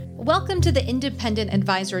Welcome to the Independent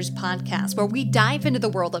Advisors Podcast, where we dive into the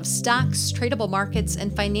world of stocks, tradable markets,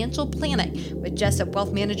 and financial planning with Jessup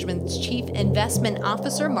Wealth Management's Chief Investment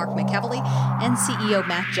Officer, Mark McEvely, and CEO,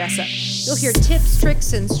 Matt Jessup. You'll hear tips,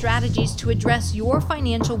 tricks, and strategies to address your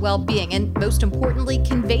financial well-being and, most importantly,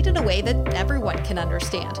 conveyed in a way that everyone can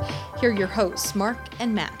understand. Here are your hosts, Mark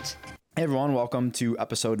and Matt. Hey everyone, welcome to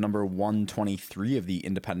episode number 123 of the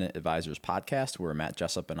Independent Advisors Podcast, where Matt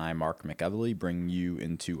Jessup and I, Mark McEvely, bring you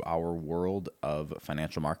into our world of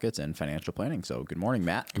financial markets and financial planning. So good morning,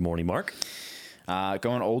 Matt. Good morning, Mark.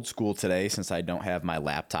 Going old school today since I don't have my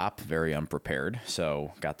laptop, very unprepared.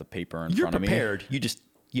 So got the paper in front of me. You're prepared,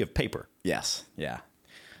 you have paper. Yes, yeah.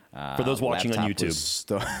 For those watching on YouTube. Was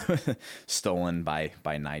stolen by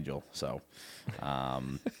Nigel, so...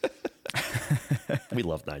 We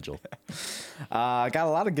love Nigel. Got a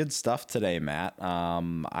lot of good stuff today, Matt.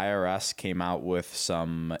 IRS came out with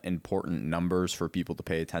some important numbers for people to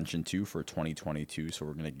pay attention to for 2022, so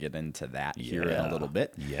we're going to get into that here in a little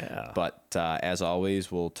bit. Yeah. But as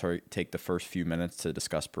always, we'll take the first few minutes to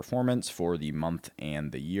discuss performance for the month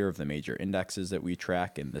and the year of the major indexes that we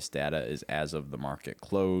track, and this data is as of the market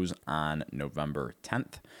close on November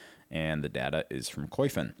 10th, and the data is from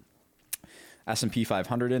Koyfin. S&P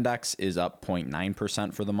 500 index is up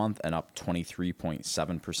 0.9% for the month and up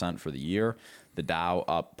 23.7% for the year. The Dow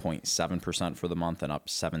up 0.7% for the month and up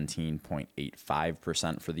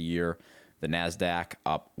 17.85% for the year. The NASDAQ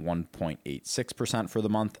up 1.86% for the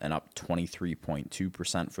month and up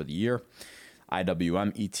 23.2% for the year.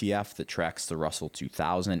 IWM ETF that tracks the Russell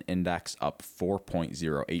 2000 index up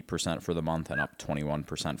 4.08% for the month and up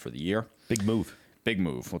 21% for the year. Big move. Big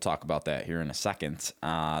move. We'll talk about that here in a second.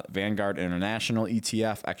 Vanguard International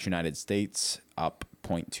ETF, ex-United States, up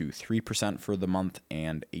 0.23% for the month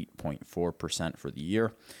and 8.4% for the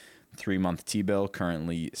year. 3-month T-bill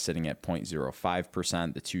currently sitting at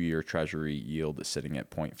 0.05%. The 2-year Treasury yield is sitting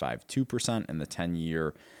at 0.52%, and the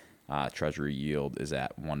 10-year Treasury yield is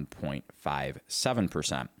at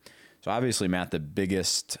 1.57%. So obviously, Matt, the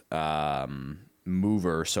biggest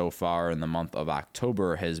mover so far in the month of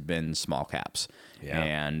October has been small caps. Yeah.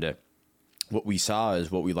 And what we saw is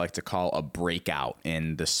what we like to call a breakout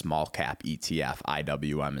in the small cap ETF.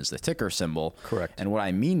 IWM is the ticker symbol. Correct. And what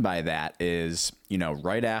I mean by that is,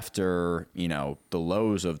 right after, the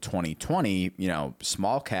lows of 2020,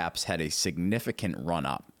 small caps had a significant run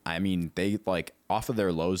up. I mean, they off of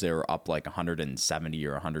their lows, they were up 170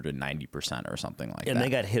 or 190% or something like that. And they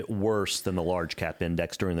got hit worse than the large cap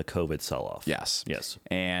index during the COVID sell-off. Yes. Yes.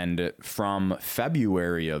 And from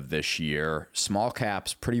February of this year, small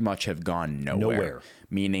caps pretty much have gone nowhere.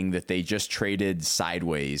 Meaning that they just traded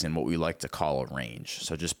sideways in what we like to call a range.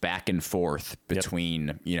 So just back and forth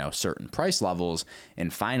between, certain price levels.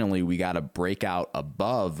 And finally, we got a breakout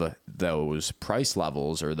above those price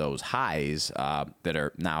levels or those highs that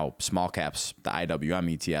are now small caps. The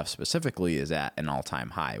IWM ETF specifically is at an all-time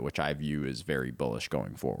high, which I view as very bullish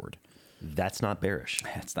going forward. That's not bearish.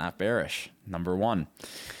 It's not bearish. Number one.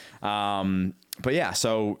 But yeah,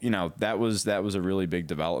 so, that was a really big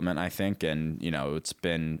development, I think. And, it's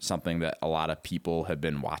been something that a lot of people have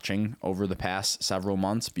been watching over the past several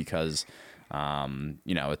months because,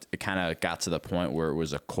 it kind of got to the point where it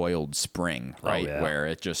was a coiled spring, right? Oh, yeah. Where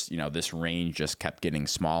it just, this range just kept getting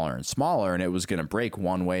smaller and smaller, and it was going to break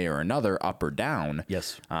one way or another, up or down.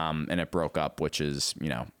 Yes. And it broke up, which is,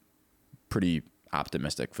 pretty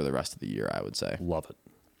optimistic for the rest of the year, I would say. Love it.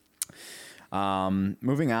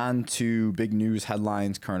 Moving on to big news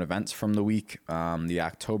headlines, current events from the week. The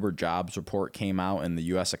October jobs report came out, and the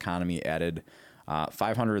U.S. economy added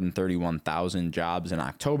 531,000 jobs in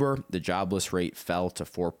October. The jobless rate fell to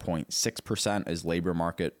 4.6% as labor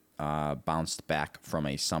market bounced back from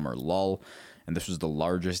a summer lull. And this was the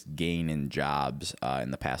largest gain in jobs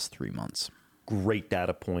in the past 3 months. Great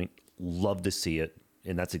data point. Love to see it.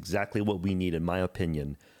 And that's exactly what we need, in my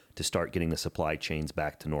opinion, to start getting the supply chains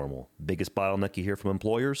back to normal. Biggest bottleneck you hear from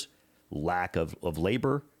employers, lack of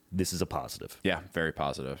labor. This is a positive. Yeah, very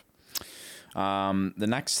positive. The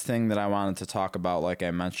next thing that I wanted to talk about, like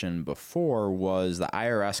I mentioned before, was the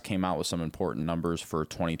IRS came out with some important numbers for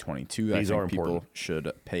 2022 that I think people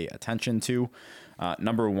should pay attention to.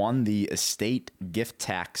 Number one, the estate gift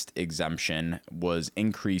tax exemption was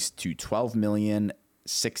increased to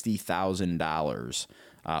 $12,060,000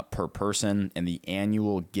 per person, and the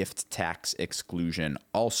annual gift tax exclusion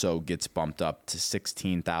also gets bumped up to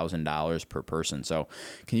 $16,000 per person. So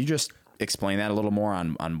can you just explain that a little more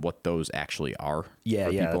on what those actually are?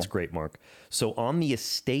 Yeah, that's great, Mark. So on the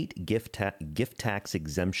estate gift tax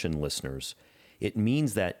exemption, listeners, it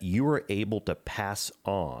means that you are able to pass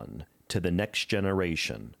on to the next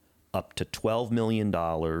generation up to $12 million,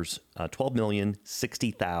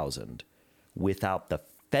 $12,060,000 without the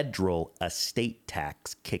federal estate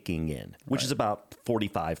tax kicking in, which is about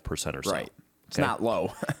 45% or so. Right. It's not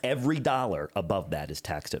low. Every dollar above that is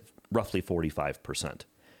taxed at roughly 45%.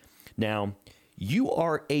 Now, you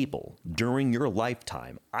are able, during your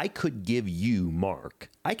lifetime, I could give you, Mark,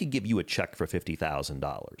 I could give you a check for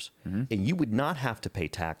 $50,000, and you would not have to pay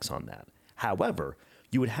tax on that. However,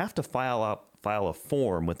 you would have to file a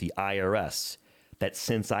form with the IRS that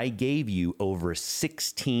since I gave you over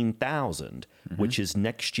 $16,000, which is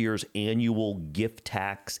next year's annual gift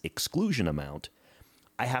tax exclusion amount,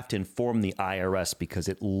 I have to inform the IRS because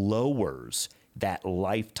it lowers that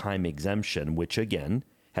lifetime exemption, which again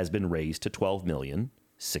has been raised to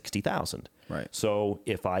 $12,060,000. Right. So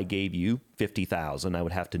if I gave you $50,000, I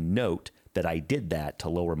would have to note that I did that to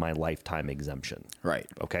lower my lifetime exemption. Right.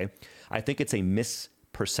 Okay. I think it's a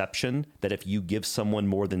misperception that if you give someone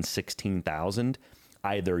more than $16,000,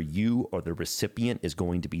 either you or the recipient is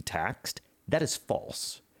going to be taxed. That is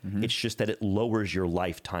false. It's just that it lowers your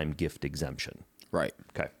lifetime gift exemption. Right.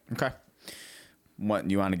 Okay. Okay. What,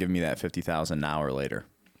 you want to give me that 50,000 now or later?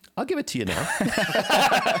 I'll give it to you now.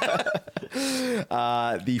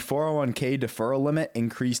 The 401k deferral limit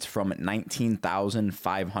increased from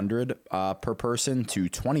 $19,500 per person to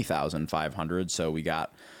 $20,500. So we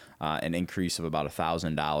got an increase of about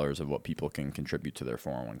 $1,000 of what people can contribute to their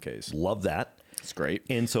 401ks. Love that. It's great.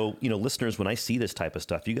 And so, listeners, when I see this type of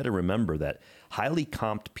stuff, you got to remember that highly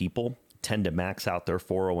comped people tend to max out their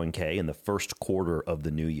 401k in the first quarter of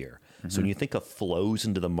the new year. So when you think of flows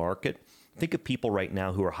into the market, think of people right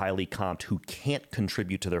now who are highly comped who can't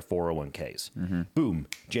contribute to their 401ks. Boom,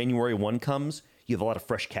 January 1 comes, you have a lot of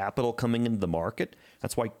fresh capital coming into the market.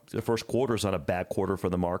 That's why the first quarter is not a bad quarter for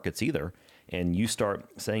the markets either. And you start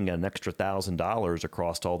saying an extra $1,000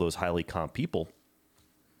 across all those highly comped people,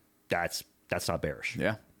 that's not bearish.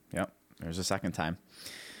 Yeah. Yep. There's a second time.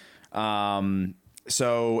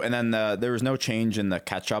 So, and then there was no change in the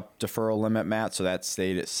catch-up deferral limit, Matt. So that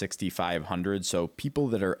stayed at $6,500. So people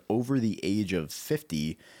that are over the age of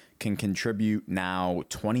 50 can contribute now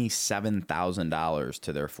 $27,000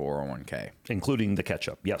 to their 401k, Including the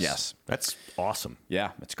catch-up. Yes. Yes. That's awesome.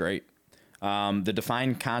 Yeah, that's great. The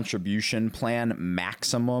defined contribution plan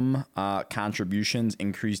maximum contributions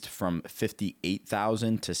increased from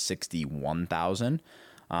 $58,000 to $61,000.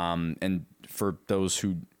 And for those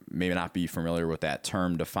who may not be familiar with that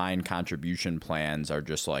term, defined contribution plans are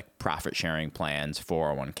just like profit sharing plans,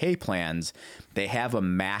 401k plans. They have a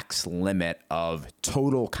max limit of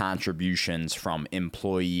total contributions from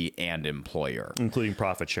employee and employer, Including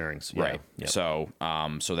profit sharings. Yeah. right? Yep. So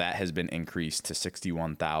that has been increased to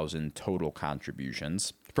 61,000 total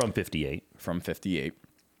contributions From 58. from 58.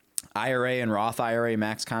 IRA and Roth IRA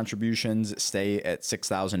max contributions stay at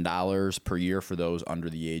 $6,000 per year for those under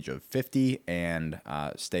the age of 50, and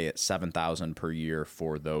stay at $7,000 per year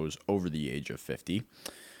for those over the age of 50.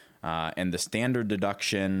 And the standard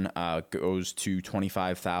deduction goes to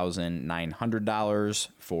 $25,900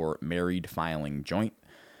 for married filing joint.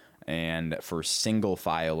 And for single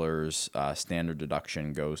filers, standard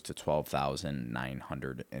deduction goes to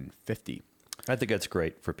 $12,950. I think that's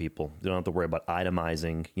great for people. You don't have to worry about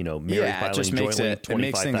itemizing, married Yeah, filing it just makes jointly, it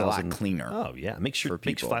makes things a lot 25,000. cleaner. Oh, yeah. Makes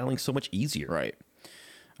people. filing so much easier. Right.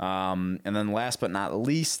 And then last but not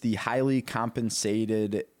least, the highly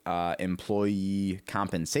compensated employee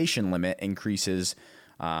compensation limit increases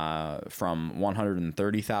from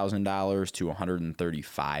 $130,000 to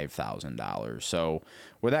 $135,000. So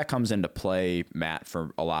where that comes into play, Matt,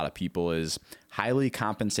 for a lot of people is highly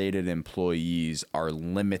compensated employees are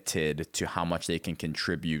limited to how much they can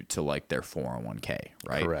contribute to like their 401k,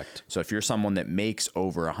 right? Correct. So if you're someone that makes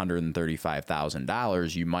over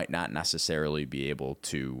 $135,000, you might not necessarily be able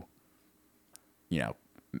to,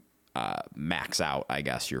 max out, I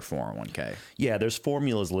guess, your 401k. Yeah, there's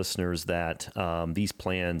formulas, listeners, that these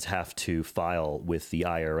plans have to file with the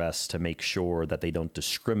IRS to make sure that they don't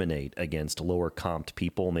discriminate against lower comped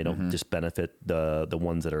people and they don't just benefit the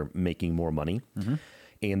ones that are making more money.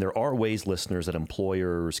 And there are ways, listeners, that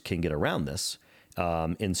employers can get around this.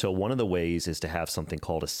 And so one of the ways is to have something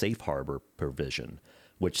called a safe harbor provision,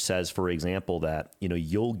 which says, for example, that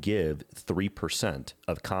you'll give 3%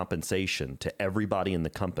 of compensation to everybody in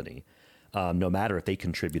the company, no matter if they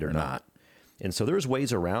contribute or not. And so there's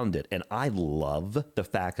ways around it. And I love the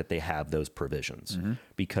fact that they have those provisions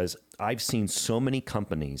because I've seen so many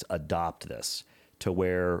companies adopt this to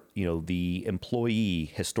where, the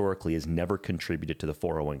employee historically has never contributed to the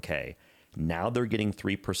 401k. Now they're getting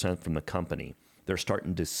 3% from the company. They're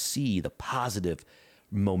starting to see the positive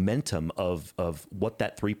momentum of what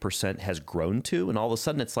that 3% has grown to, and all of a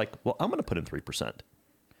sudden it's like, well, I'm going to put in 3%.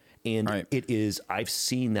 And Right. it is, I've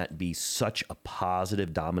seen that be such a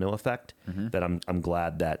positive domino effect that I'm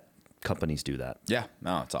glad that companies do that. Yeah,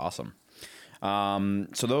 no, it's awesome.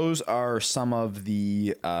 So those are some of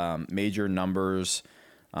the major numbers.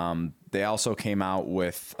 They also came out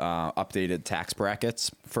with updated tax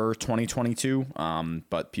brackets for 2022,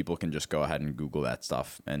 but people can just go ahead and Google that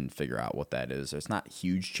stuff and figure out what that is. There's not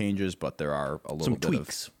huge changes, but there are a little bit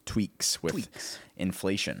tweaks. of tweaks with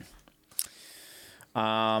inflation.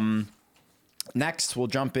 Next, we'll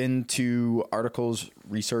jump into articles,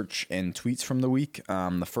 research, and tweets from the week.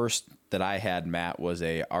 The first that I had, Matt, was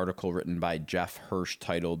a article written by Jeff Hirsch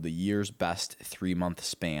titled "The Year's Best 3-Month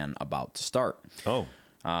Span About to Start." Oh,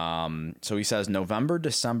 So he says November,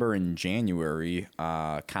 December, and January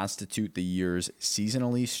constitute the year's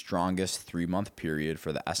seasonally strongest 3-month period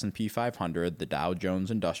for the S&P 500, the Dow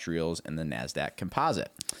Jones Industrials, and the NASDAQ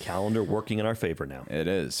Composite. calendar working in our favor now. It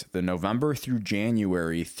is. The November through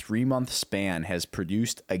January 3-month span has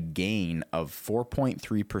produced a gain of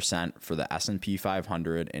 4.3% for the S&P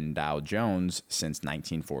 500 and Dow Jones since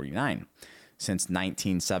 1949. Since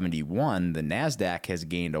 1971, the NASDAQ has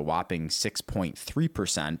gained a whopping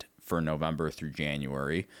 6.3% for November through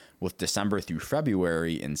January, with December through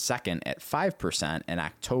February in second at 5% and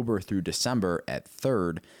October through December at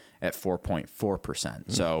third at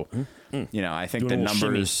 4.4%. So, I think the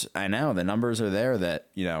numbers, I know the numbers are there that,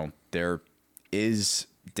 there is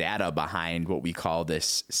data behind what we call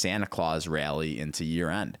this Santa Claus rally into year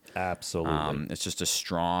end. Absolutely. It's just a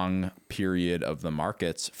strong period of the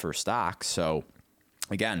markets for stocks. So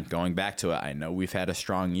again, going back to it, I know we've had a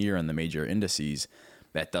strong year in the major indices.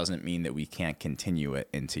 That doesn't mean that we can't continue it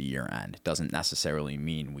into year end. It doesn't necessarily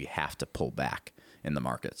mean we have to pull back in the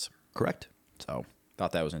markets. Correct. So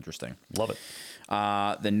thought that was interesting. Love it.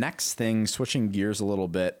 The next thing, switching gears a little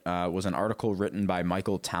bit, was an article written by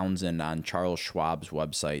Michael Townsend on Charles Schwab's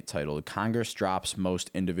website titled "Congress Drops Most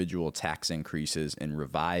Individual Tax Increases in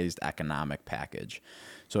Revised Economic Package."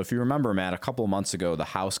 So if you remember, Matt, a couple of months ago, the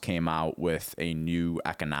House came out with a new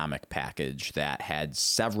economic package that had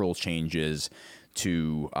several changes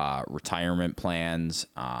to retirement plans,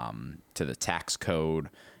 to the tax code,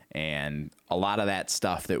 and a lot of that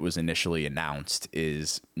stuff that was initially announced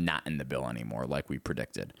is not in the bill anymore, like we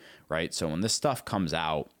predicted, right? So when this stuff comes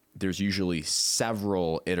out, there's usually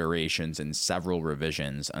several iterations and several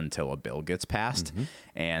revisions until a bill gets passed.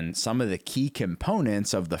 And some of the key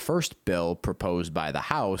components of the first bill proposed by the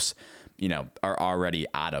House, are already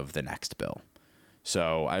out of the next bill.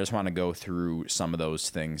 So I just want to go through some of those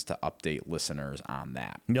things to update listeners on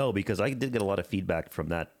that. No, because I did get a lot of feedback from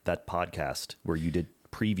that podcast where you did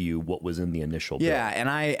preview what was in the initial bill. Yeah, and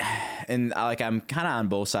I'm kind of on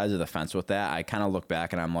both sides of the fence with that. I kind of look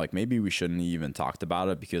back and I'm like, maybe we shouldn't even talked about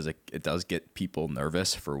it because it does get people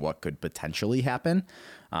nervous for what could potentially happen.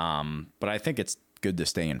 But I think it's good to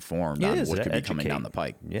stay informed on what could be coming down the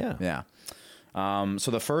pike. Yeah.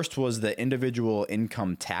 So the first was the individual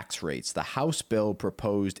income tax rates. The House bill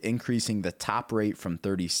proposed increasing the top rate from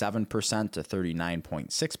 37% to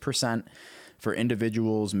 39.6%. for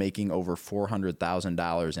individuals making over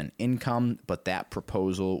 $400,000 in income, but that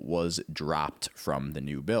proposal was dropped from the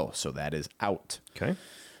new bill, so that is out. Okay.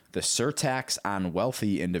 The surtax on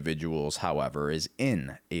wealthy individuals, however, is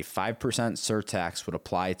in. A 5% surtax would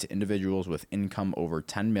apply to individuals with income over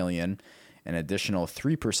 $10 million. An additional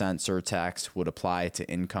 3% surtax would apply to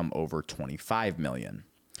income over $25 million.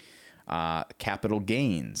 Capital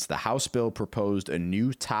gains. The House bill proposed a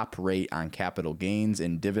new top rate on capital gains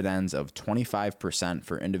and dividends of 25%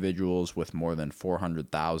 for individuals with more than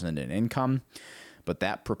 $400,000 in income, but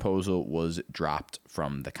that proposal was dropped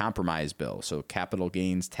from the compromise bill. So capital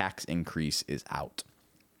gains tax increase is out.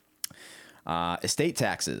 Estate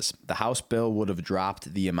taxes. The House bill would have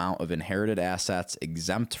dropped the amount of inherited assets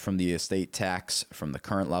exempt from the estate tax from the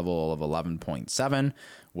current level of 11.7,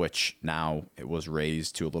 which now it was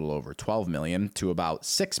raised to a little over 12 million to about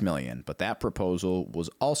 6 million. But that proposal was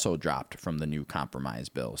also dropped from the new compromise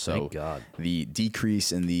bill. So Thank God. The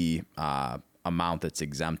decrease in the amount that's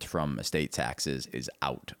exempt from estate taxes is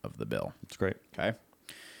out of the bill. That's great. Okay.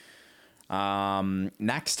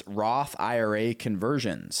 Next, Roth IRA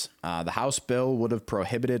conversions. The House bill would have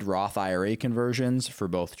prohibited Roth IRA conversions for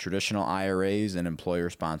both traditional IRAs and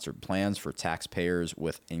employer-sponsored plans for taxpayers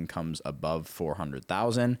with incomes above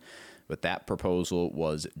 $400,000, but that proposal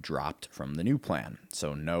was dropped from the new plan,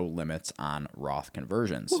 so no limits on Roth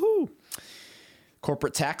conversions. Woohoo!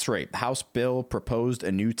 Corporate tax rate. The House bill proposed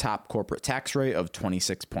a new top corporate tax rate of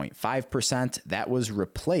 26.5%. That was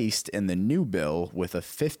replaced in the new bill with a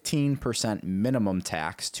 15% minimum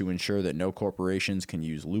tax to ensure that no corporations can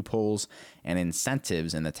use loopholes and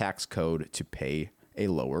incentives in the tax code to pay a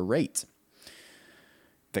lower rate.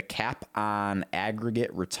 The cap on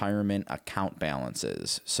aggregate retirement account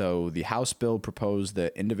balances. So the House bill proposed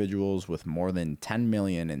that individuals with more than 10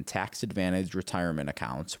 million in tax-advantaged retirement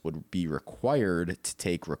accounts would be required to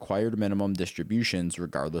take required minimum distributions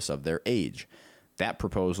regardless of their age. That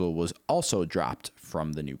proposal was also dropped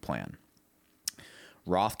from the new plan.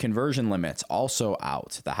 Roth conversion limits also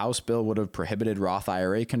out. The House bill would have prohibited Roth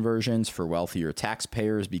IRA conversions for wealthier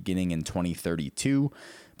taxpayers beginning in 2032,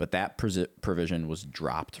 but that provision was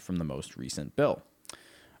dropped from the most recent bill.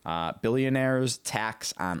 Billionaires'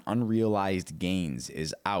 tax on unrealized gains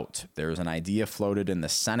is out. There's an idea floated in the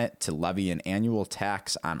Senate to levy an annual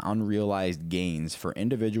tax on unrealized gains for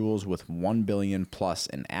individuals with $1 billion plus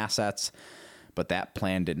in assets, but that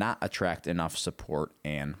plan did not attract enough support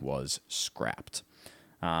and was scrapped.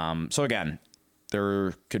 So again,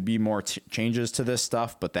 there could be more changes to this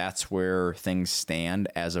stuff, but that's where things stand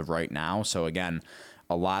as of right now. So again,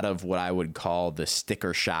 a lot of what I would call the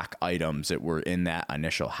sticker shock items that were in that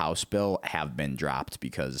initial House bill have been dropped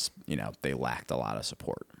because, they lacked a lot of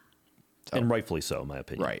support. So, and rightfully so, in my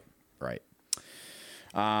opinion. Right.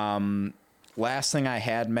 Last thing I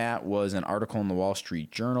had, Matt, was an article in the Wall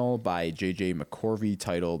Street Journal by J.J. McCorvey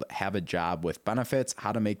titled "Have a Job with Benefits: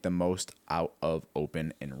 How to Make the Most Out of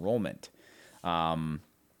Open Enrollment."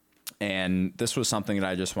 And this was something that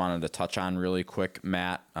I just wanted to touch on really quick,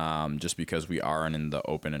 Matt, just because we are in the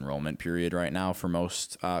open enrollment period right now for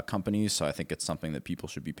most companies. So I think it's something that people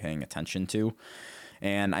should be paying attention to.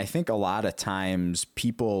 And I think a lot of times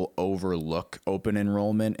people overlook open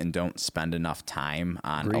enrollment and don't spend enough time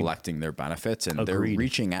on electing their benefits, and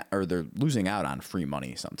they're they're losing out on free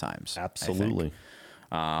money sometimes. Absolutely.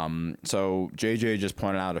 So JJ just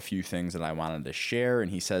pointed out a few things that I wanted to share, and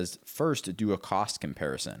he says, first, do a cost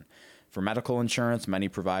comparison. For medical insurance, many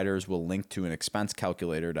providers will link to an expense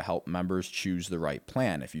calculator to help members choose the right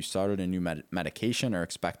plan. If you started a new medication or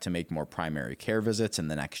expect to make more primary care visits in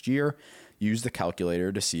the next year, use the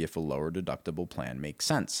calculator to see if a lower deductible plan makes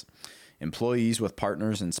sense. Employees with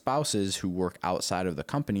partners and spouses who work outside of the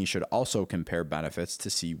company should also compare benefits to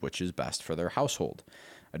see which is best for their household.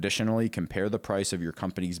 Additionally, compare the price of your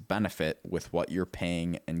company's benefit with what you're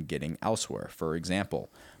paying and getting elsewhere. For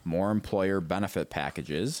example, more employer benefit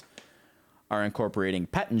packages are incorporating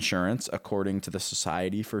pet insurance according to the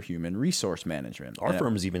Society for Human Resource Management. Our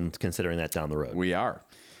firm's even considering that down the road. We are.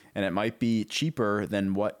 And it might be cheaper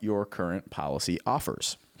than what your current policy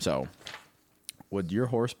offers. So, would your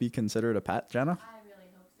horse be considered a pet, Jenna?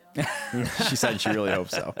 I really hope so. She said she really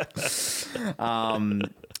hopes so.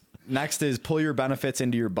 Next is pull your benefits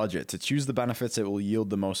into your budget. To choose the benefits that will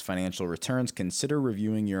yield the most financial returns, consider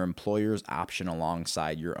reviewing your employer's option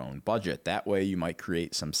alongside your own budget. That way, you might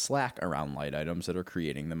create some slack around light items that are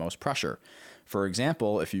creating the most pressure. For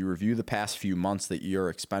example, if you review the past few months that your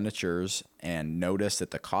expenditures and notice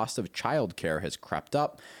that the cost of childcare has crept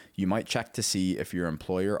up, you might check to see if your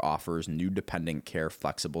employer offers new dependent care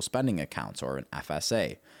flexible spending accounts, or an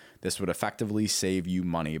FSA. This would effectively save you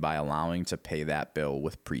money by allowing to pay that bill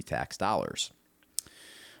with pre-tax dollars.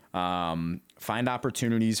 Find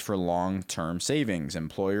opportunities for long-term savings.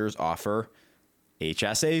 Employers offer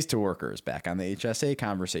HSAs to workers, back on the HSA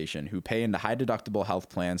conversation, who pay into high-deductible health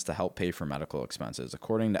plans to help pay for medical expenses.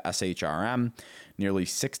 According to SHRM, nearly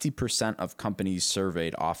 60% of companies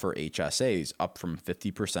surveyed offer HSAs, up from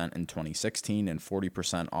 50% in 2016, and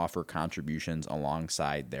 40% offer contributions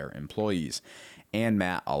alongside their employees. And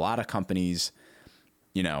Matt, a lot of companies,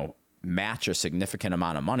 match a significant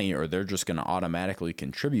amount of money, or they're just going to automatically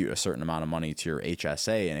contribute a certain amount of money to your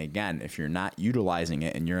HSA. And again, if you're not utilizing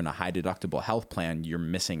it and you're in a high deductible health plan, you're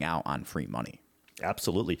missing out on free money.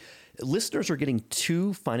 Absolutely. Listeners are getting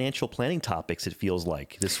 2 financial planning topics, it feels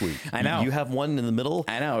like, this week. I know. You have one in the middle.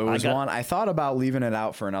 I know. It was one. I thought about leaving it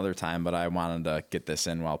out for another time, but I wanted to get this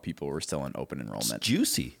in while people were still in open enrollment. It's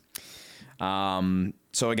juicy.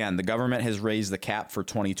 So again, the government has raised the cap for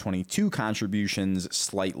 2022 contributions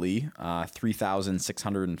slightly,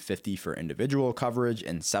 $3,650 for individual coverage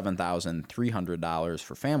and $7,300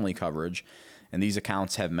 for family coverage. And these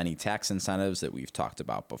accounts have many tax incentives that we've talked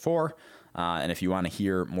about before. And if you want to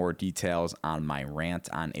hear more details on my rant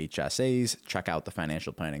on HSAs, check out the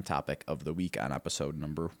financial planning topic of the week on episode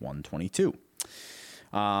number 122.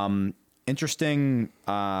 Interesting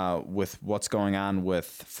with what's going on with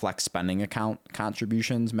flex spending account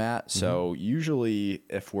contributions, Matt. So usually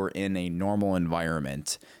if we're in a normal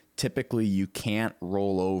environment, typically you can't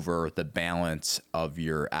roll over the balance of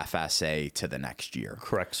your FSA to the next year.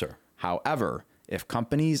 Correct, sir. However, if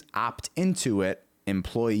companies opt into it,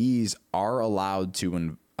 employees are allowed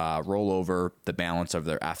to roll over the balance of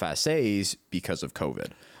their FSAs because of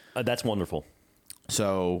COVID. That's wonderful.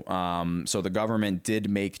 So, so the government did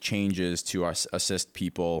make changes to assist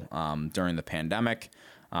people during the pandemic.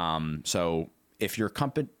 So if your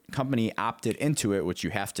company opted into it, which you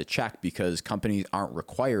have to check because companies aren't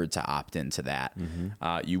required to opt into that,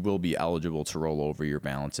 you will be eligible to roll over your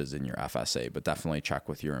balances in your FSA, but definitely check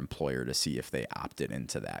with your employer to see if they opted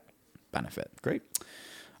into that benefit. Great.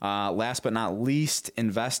 Last but not least,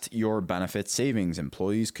 invest your benefit savings.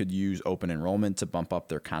 Employees could use open enrollment to bump up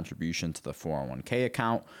their contribution to the 401k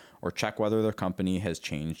account or check whether their company has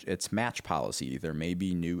changed its match policy. There may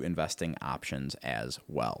be new investing options as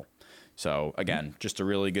well. So again, just a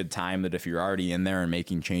really good time that if you're already in there and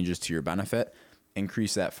making changes to your benefit,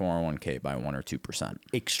 increase that 401k by 1 or 2%.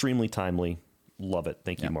 Extremely timely. Love it.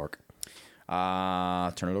 Thank you, Mark.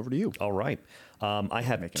 Turn it over to you. All right. I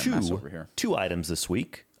have Making a mess over here. two items this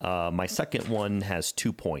week. My second one has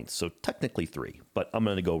 2 points, so technically 3, but I'm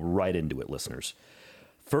going to go right into it, listeners.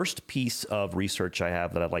 First piece of research I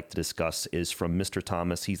have that I'd like to discuss is from Mr.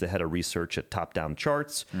 Thomas. He's the head of research at Top Down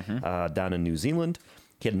Charts down in New Zealand.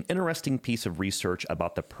 He had an interesting piece of research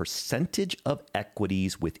about the percentage of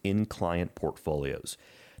equities within client portfolios.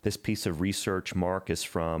 This piece of research, Mark, is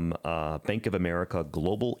from Bank of America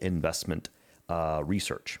Global Investment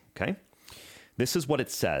Research. Okay, this is what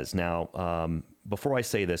it says. Now, before I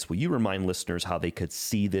say this, will you remind listeners how they could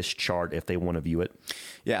see this chart if they want to view it?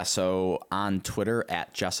 Yeah, so on Twitter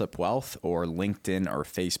at Jessup Wealth or LinkedIn or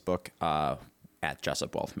Facebook at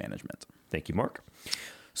Jessup Wealth Management. Thank you, Mark.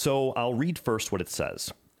 So I'll read first what it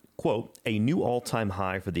says. Quote, a new all-time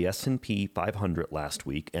high for the S&P 500 last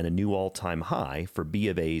week and a new all-time high for B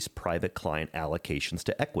of A's private client allocations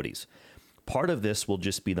to equities. Part of this will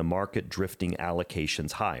just be the market drifting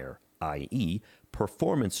allocations higher, i.e.,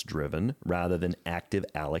 performance-driven rather than active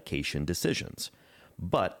allocation decisions.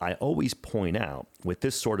 But I always point out with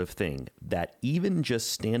this sort of thing that even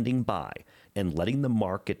just standing by and letting the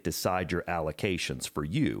market decide your allocations for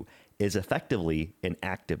you is effectively an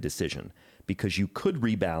active decision because you could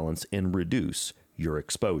rebalance and reduce your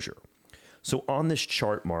exposure. So on this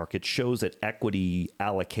chart, Mark, it shows that equity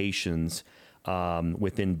allocations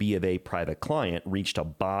within B of A private client reached a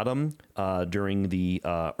bottom during the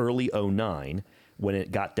early 2009 when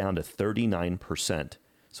it got down to 39%.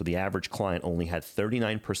 So the average client only had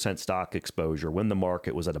 39% stock exposure when the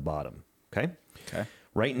market was at a bottom. Okay.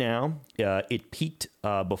 Right now, it peaked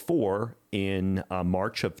before in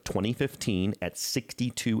March of 2015 at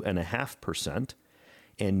 62.5%.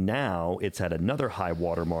 And now it's at another high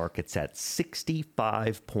water mark. It's at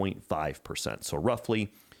 65.5%. So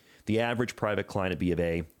roughly the average private client at B of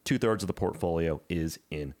A, 2/3 of the portfolio is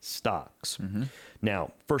in stocks.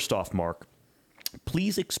 Now, first off, Mark,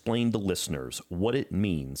 please explain to listeners what it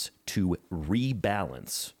means to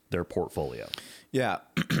rebalance their portfolio. Yeah.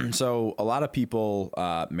 So a lot of people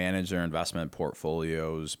manage their investment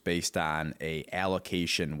portfolios based on a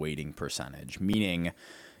allocation weighting percentage, meaning,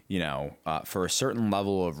 for a certain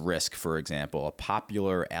level of risk, for example, a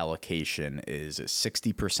popular allocation is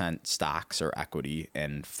 60% stocks or equity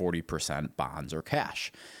and 40% bonds or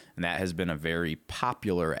cash. And that has been a very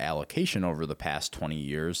popular allocation over the past 20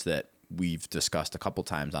 years that we've discussed a couple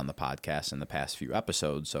times on the podcast in the past few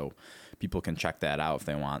episodes. So people can check that out if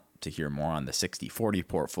they want to hear more on the 60-40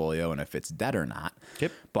 portfolio and if it's dead or not.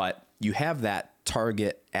 Yep. But you have that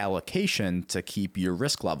target allocation to keep your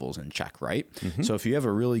risk levels in check, right? So if you have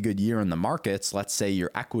a really good year in the markets, let's say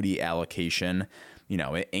your equity allocation,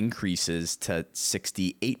 it increases to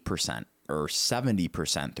 68% or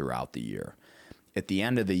 70% throughout the year. At the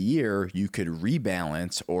end of the year, you could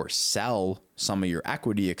rebalance or sell some of your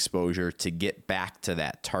equity exposure to get back to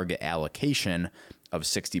that target allocation of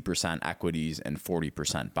 60% equities and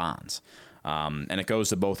 40% bonds. And it goes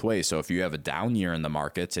to both ways. So if you have a down year in the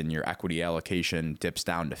markets and your equity allocation dips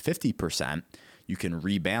down to 50%, you can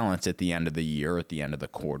rebalance at the end of the year, at the end of the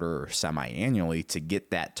quarter, or semi-annually to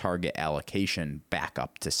get that target allocation back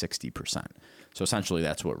up to 60%. So essentially,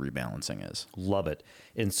 that's what rebalancing is. Love it.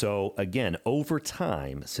 And so, again, over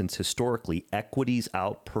time, since historically equities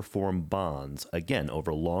outperform bonds, again,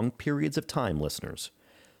 over long periods of time, listeners,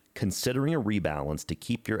 considering a rebalance to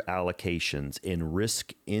keep your allocations in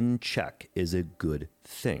risk in check is a good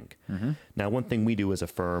thing. Now, one thing we do as a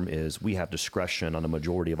firm is we have discretion on a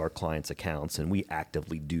majority of our clients' accounts, and we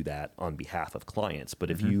actively do that on behalf of clients.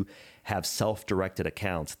 But if you have self-directed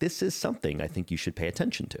accounts, this is something I think you should pay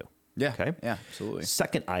attention to. Yeah. Okay. Yeah, absolutely.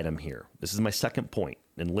 Second item here. This is my second point.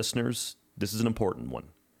 and listeners, this is an important one.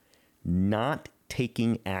 Not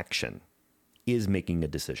taking action is making a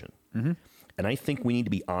decision. And I think we need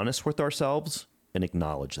to be honest with ourselves and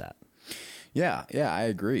acknowledge that. Yeah, I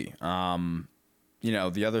agree.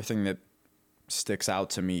 The other thing that sticks out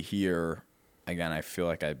to me here, again, I feel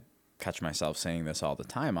like I catch myself saying this all the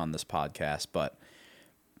time on this podcast, but,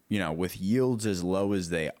 with yields as low as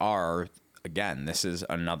they are, again, this is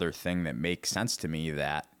another thing that makes sense to me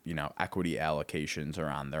that, equity allocations are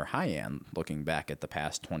on their high end looking back at the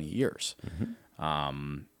past 20 years.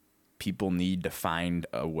 People need to find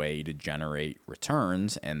a way to generate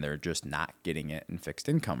returns, and they're just not getting it in fixed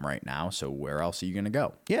income right now. So where else are you going to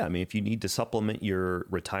go? Yeah, I mean, if you need to supplement your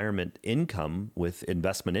retirement income with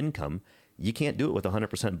investment income, you can't do it with a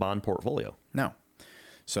 100% bond portfolio. No.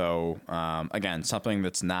 So, again, something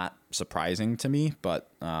that's not surprising to me, but,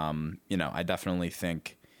 I definitely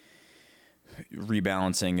think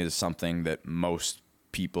rebalancing is something that most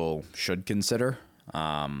people should consider.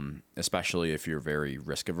 Especially if you're very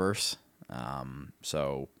risk averse. This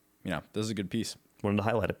is a good piece. Wanted to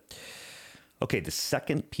highlight it. Okay, the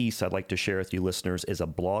second piece I'd like to share with you listeners is a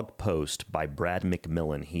blog post by Brad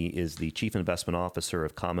McMillan. He is the Chief Investment Officer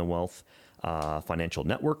of Commonwealth Financial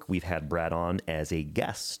Network. We've had Brad on as a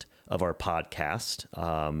guest of our podcast.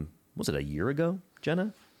 Was it a year ago,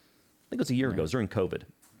 Jenna? I think it was a year ago. It was during COVID.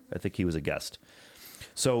 I think he was a guest.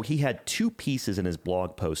 So he had two pieces in his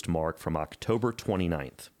blog post, Mark, from October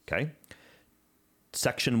 29th, okay?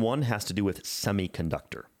 Section 1 has to do with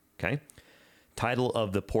semiconductor, okay? Title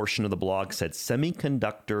of the portion of the blog said,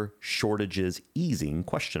 Semiconductor Shortages Easing, ?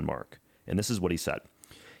 And this is what he said.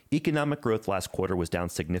 Economic growth last quarter was down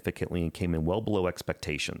significantly and came in well below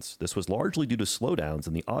expectations. This was largely due to slowdowns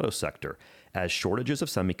in the auto sector as shortages of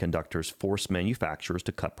semiconductors forced manufacturers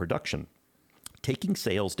to cut production, taking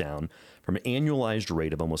sales down from an annualized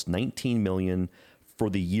rate of almost 19 million for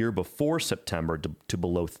the year before September to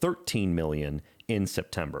below 13 million in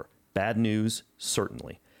September. Bad news,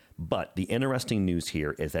 certainly. But the interesting news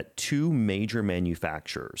here is that two major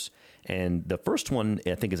manufacturers, and the first one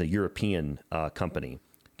I think is a European company.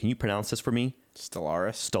 Can you pronounce this for me?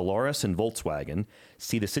 Stellaris and Volkswagen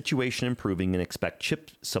see the situation improving and expect chip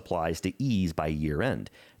supplies to ease by year end.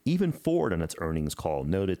 Even Ford on its earnings call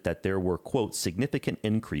noted that there were, quote, significant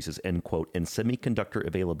increases, end quote, in semiconductor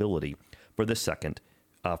availability for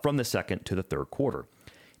from the second to the third quarter.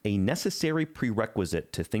 A necessary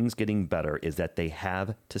prerequisite to things getting better is that they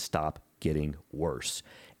have to stop getting worse.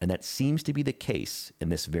 And that seems to be the case in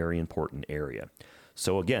this very important area.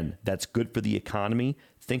 So again, that's good for the economy.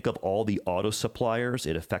 Think of all the auto suppliers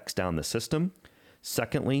it affects down the system.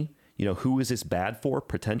 Secondly, who is this bad for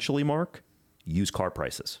potentially, Mark? Used car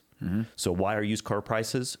prices. So why are used car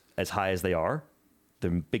prices as high as they are? The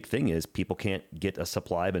big thing is people can't get a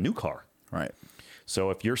supply of a new car. Right.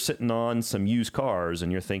 So if you're sitting on some used cars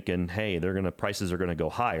and you're thinking, hey, prices are going to go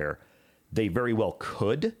higher, they very well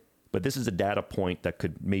could, but this is a data point that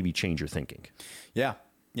could maybe change your thinking. Yeah.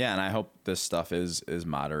 Yeah, and I hope this stuff is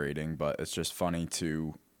moderating, but it's just funny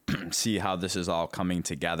to see how this is all coming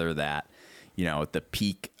together that, at the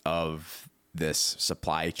peak of this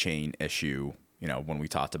supply chain issue, when we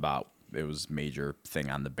talked about it was a major thing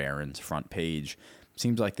on the Barron's front page,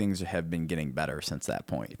 seems like things have been getting better since that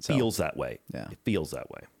point. It feels that way. Yeah. It feels that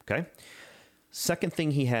way. Okay. Second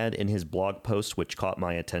thing he had in his blog post, which caught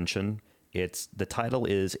my attention, the title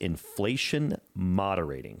is Inflation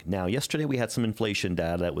Moderating. Now, yesterday we had some inflation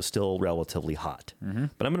data that was still relatively hot,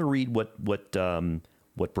 but I'm going to read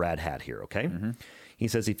what Brad had here. Okay. He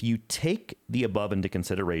says, if you take the above into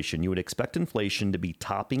consideration, you would expect inflation to be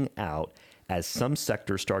topping out as some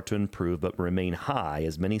sectors start to improve but remain high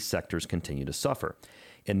as many sectors continue to suffer.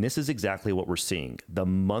 And this is exactly what we're seeing. The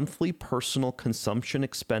monthly personal consumption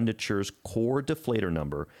expenditures core deflator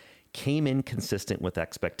number came in consistent with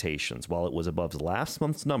expectations. While it was above last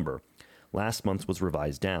month's number, last month's was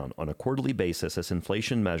revised down. On a quarterly basis, this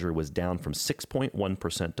inflation measure was down from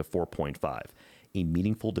 6.1% to 4.5%, a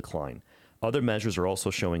meaningful decline. Other measures are also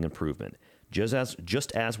showing improvement. Just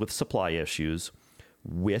as with supply issues,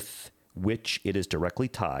 with which it is directly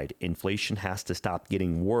tied, inflation has to stop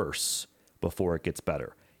getting worse before it gets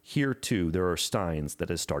better. Here, too, there are signs that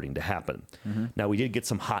is starting to happen. Now, we did get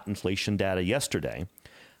some hot inflation data yesterday.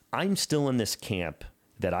 I'm still in this camp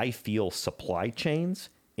that I feel supply chains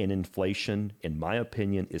and inflation, in my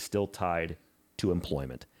opinion, is still tied to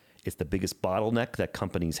employment. It's the biggest bottleneck that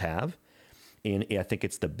companies have. And I think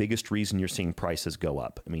it's the biggest reason you're seeing prices go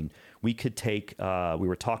up. I mean, we could take, we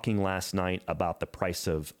were talking last night about the price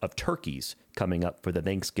of turkeys coming up for the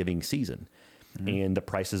Thanksgiving season. And the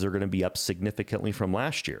prices are going to be up significantly from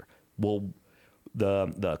last year. Well,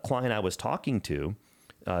 the client I was talking to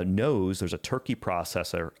knows there's a turkey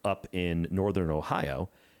processor up in northern Ohio,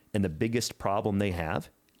 and the biggest problem they have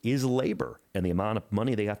is labor. And the amount of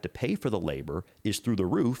money they have to pay for the labor is through the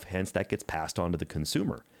roof, hence that gets passed on to the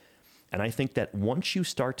consumer. And I think that once you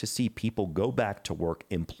start to see people go back to work,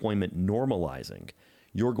 employment normalizing,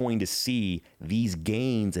 you're going to see these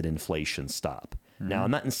gains in inflation stop. Now,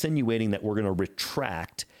 I'm not insinuating that we're going to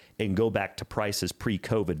retract and go back to prices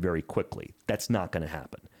pre-COVID very quickly. That's not going to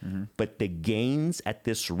happen. But the gains at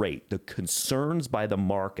this rate, the concerns by the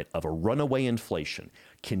market of a runaway inflation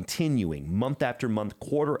continuing month after month,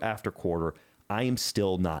 quarter after quarter, I am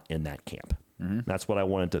still not in that camp. That's what I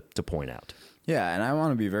wanted to point out. Yeah, and I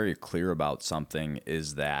want to be very clear about something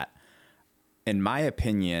is that, in my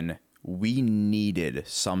opinion, we needed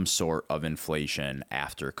some sort of inflation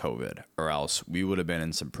after COVID, or else we would have been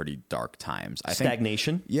in some pretty dark times. I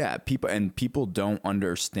Stagnation? think, yeah, people don't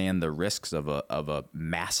understand the risks of a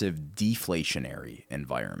massive deflationary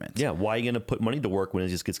environment. Yeah, why are you going to put money to work when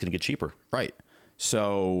it's going to get cheaper? Right.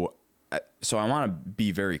 So I want to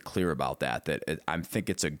be very clear about that I think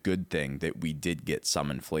it's a good thing that we did get some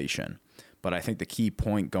inflation. But I think the key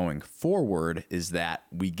point going forward is that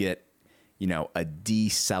we get a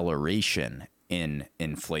deceleration in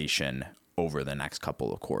inflation over the next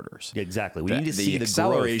couple of quarters. Yeah, exactly. We need to see the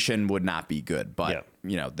acceleration would not be good, but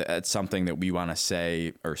Yeah. That's something that we want to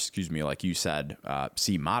say, or excuse me, like you said,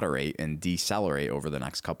 see moderate and decelerate over the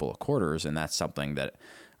next couple of quarters. And that's something that,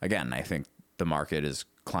 again, I think the market is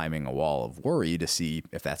climbing a wall of worry to see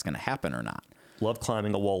if that's going to happen or not. Love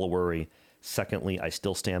climbing a wall of worry. Secondly, I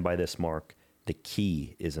still stand by this, Mark. The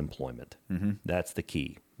key is employment. That's the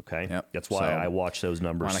key. Okay. Yep. That's why So, I watch those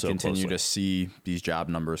numbers want to so continue closely. to see these job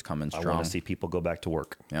numbers coming strong. I want to see people go back to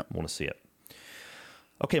work. Yep. I want to see it.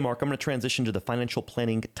 Okay, Mark, I'm going to transition to the financial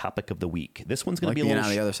planning topic of the week. This one's going to be a being little...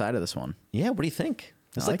 on the other side of this one. Yeah, what do you think?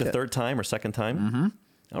 This is I like like the it. third time or second time?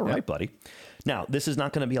 All right, Yep. buddy. Now, this is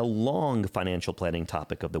not going to be a long financial planning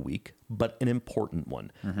topic of the week, but an important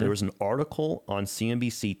one. There was an article on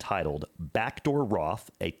CNBC titled Backdoor Roth,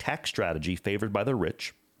 a tax strategy favored by the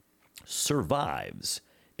rich, survives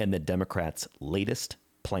in the Democrats' latest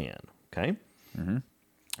plan. Okay?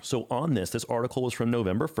 So on this article was from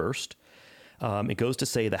November 1st. It goes to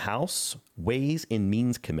say the House Ways and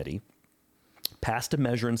Means Committee passed a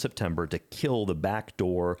measure in September to kill the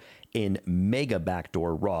backdoor in mega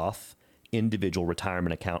backdoor Roth individual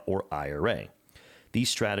retirement account, or IRA. These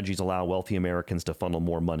strategies allow wealthy Americans to funnel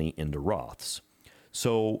more money into Roths.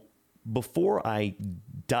 So before I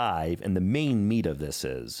dive, and the main meat of this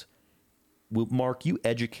is, Mark, you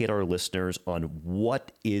educate our listeners on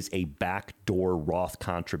what is a backdoor Roth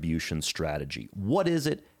contribution strategy. What is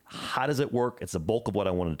it? How does it work? It's the bulk of what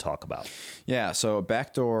I wanted to talk about. Yeah, so a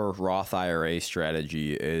backdoor Roth IRA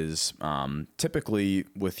strategy is typically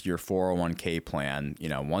with your 401k plan,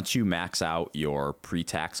 once you max out your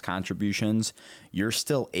pre-tax contributions, you're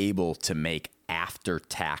still able to make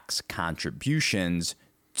after-tax contributions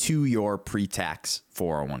to your pre-tax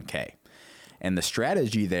 401k. And the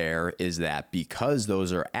strategy there is that because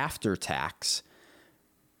those are after-tax,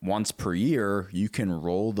 once per year, you can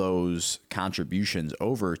roll those contributions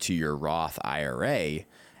over to your Roth IRA,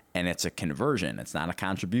 and it's a conversion. It's not a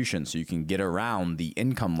contribution, so you can get around the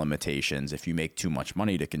income limitations if you make too much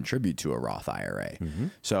money to contribute to a Roth IRA.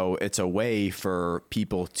 So it's a way for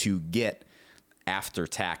people to get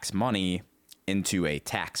after-tax money into a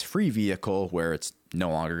tax-free vehicle where it's no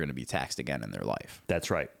longer going to be taxed again in their life. That's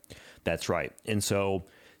right. That's right. And so,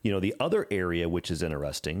 the other area, which is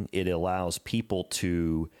interesting, it allows people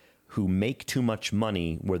who make too much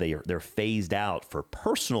money where they're phased out for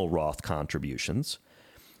personal Roth contributions.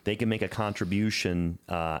 They can make a contribution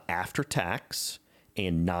after tax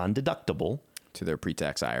and non-deductible To their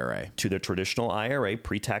pre-tax IRA. to their traditional IRA,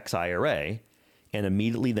 pre-tax IRA, and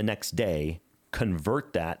immediately the next day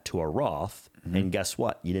convert that to a Roth. And guess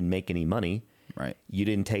what? You didn't make any money. Right. You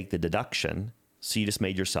didn't take the deduction. So you just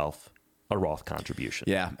made yourself a Roth contribution.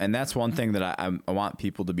 Yeah, and that's one thing that I want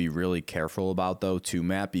people to be really careful about, though, too,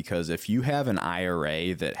 Matt, because if you have an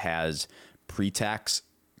IRA that has pre-tax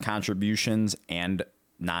contributions and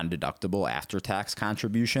non-deductible after-tax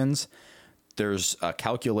contributions, there's a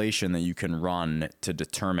calculation that you can run to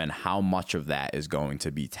determine how much of that is going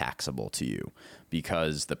to be taxable to you,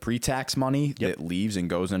 because the pre-tax money that leaves and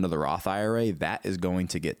goes into the Roth IRA, that is going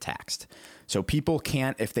to get taxed. So people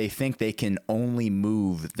can't, if they think they can only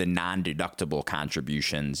move the non-deductible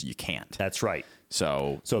contributions, you can't. That's right.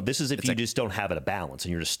 So this is if you just don't have it a balance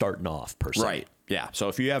and you're just starting off per se. right. Yeah. So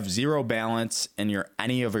if you have zero balance in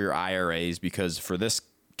any of your IRAs, because for this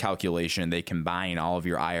calculation, they combine all of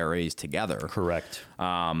your IRAs together. Correct.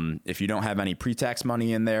 If you don't have any pre-tax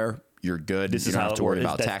money in there, you're good. This you is don't how have to it worry works.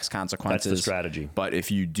 about That's- tax consequences. that's the strategy. But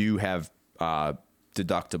if you do have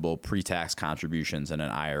deductible pre-tax contributions in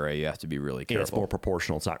an IRA, you have to be really Yeah, it's careful. more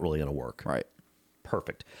proportional. It's not really going to work. Right.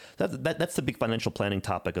 Perfect. That's the big financial planning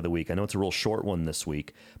topic of the week. I know it's a real short one this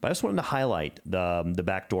week, but I just wanted to highlight the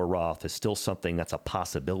backdoor Roth is still something that's a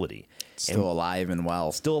possibility. Still alive and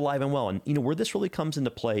well. Still alive and well. And, where this really comes into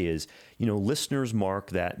play is, listeners,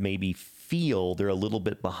 Mark, that maybe feel they're a little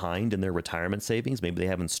bit behind in their retirement savings. Maybe they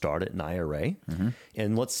haven't started an IRA.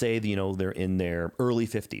 And let's say, they're in their early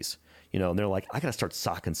 50s, and they're like, I got to start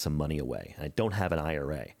socking some money away. And I don't have an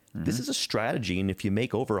IRA. This is a strategy, and if you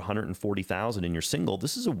make over $140,000 and you're single,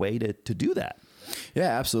 this is a way to do that.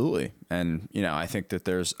 Yeah, absolutely. And, I think that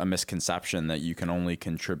there's a misconception that you can only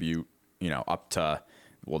contribute, up to,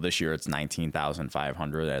 well, this year it's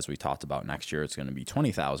 $19,500. As we talked about, next year it's going to be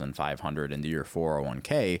 $20,500 into your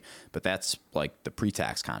 401k, but that's like the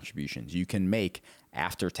pre-tax contributions. You can make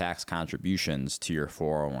after-tax contributions to your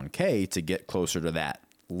 401k to get closer to that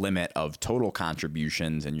limit of total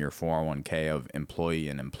contributions in your 401k of employee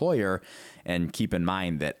and employer. And keep in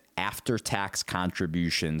mind that after-tax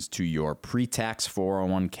contributions to your pre-tax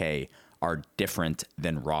 401k are different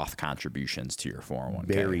than Roth contributions to your 401k.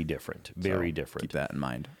 Very different. Very So different. Keep that in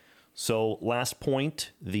mind. So last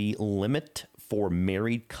point, the limit for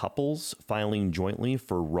married couples filing jointly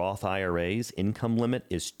for Roth IRAs, income limit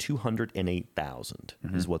is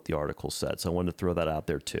 $208,000 is what the article said. So I wanted to throw that out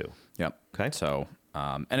there too. Yep. Okay. So,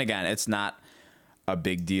 and again, it's not a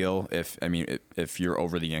big deal if you're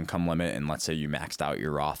over the income limit and let's say you maxed out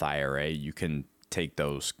your Roth IRA, you can take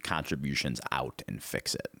those contributions out and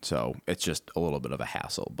fix it. So it's just a little bit of a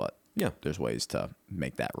hassle, but Yeah. there's ways to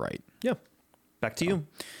make that right. Yeah. Back to you.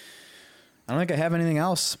 I don't think I have anything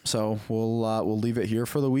else, so we'll leave it here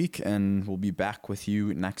for the week, and we'll be back with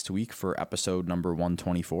you next week for episode number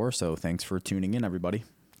 124. So thanks for tuning in, everybody.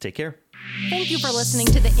 Take care. Thank you for listening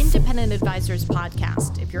to the Independent Advisors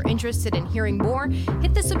Podcast. If you're interested in hearing more,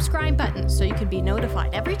 hit the subscribe button so you can be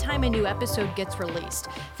notified every time a new episode gets released.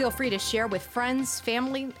 Feel free to share with friends,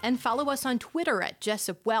 family, and follow us on Twitter at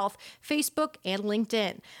Jessup Wealth, Facebook, and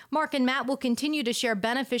LinkedIn. Mark and Matt will continue to share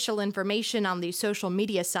beneficial information on these social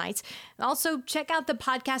media sites. Also, check out the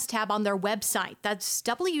podcast tab on their website. That's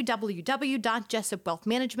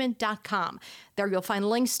www.jessupwealthmanagement.com. There you'll find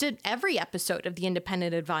links to every episode of the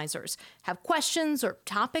Independent Advisors. Have questions or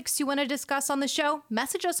topics you want to discuss on the show?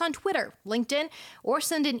 Message us on Twitter, LinkedIn, or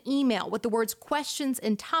send an email with the words questions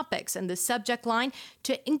and topics in the subject line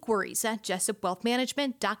to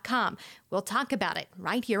inquiries@jessupwealthmanagement.com. We'll talk about it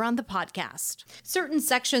right here on the podcast. Certain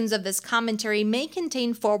sections of this commentary may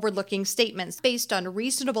contain forward-looking statements based on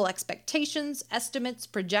reasonable expectations, estimates,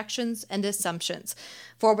 projections, and assumptions.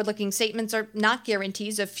 Forward-looking statements are not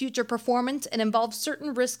guarantees of future performance and involve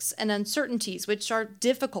certain risks and uncertainties which are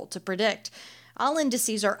difficult to predict. All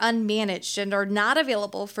indices are unmanaged and are not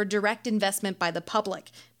available for direct investment by the public.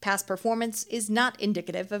 Past performance is not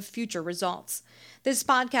indicative of future results. This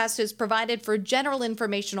podcast is provided for general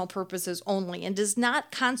informational purposes only and does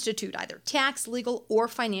not constitute either tax, legal, or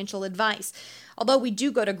financial advice. Although we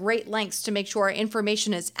do go to great lengths to make sure our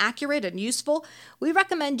information is accurate and useful, we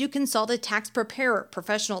recommend you consult a tax preparer,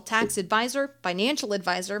 professional tax advisor, financial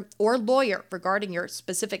advisor, or lawyer regarding your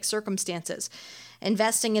specific circumstances.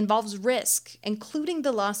 Investing involves risk, including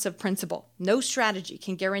the loss of principal. No strategy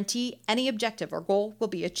can guarantee any objective or goal will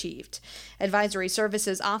be achieved. Advisory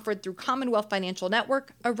services offered through Commonwealth Financial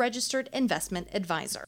Network, a registered investment advisor.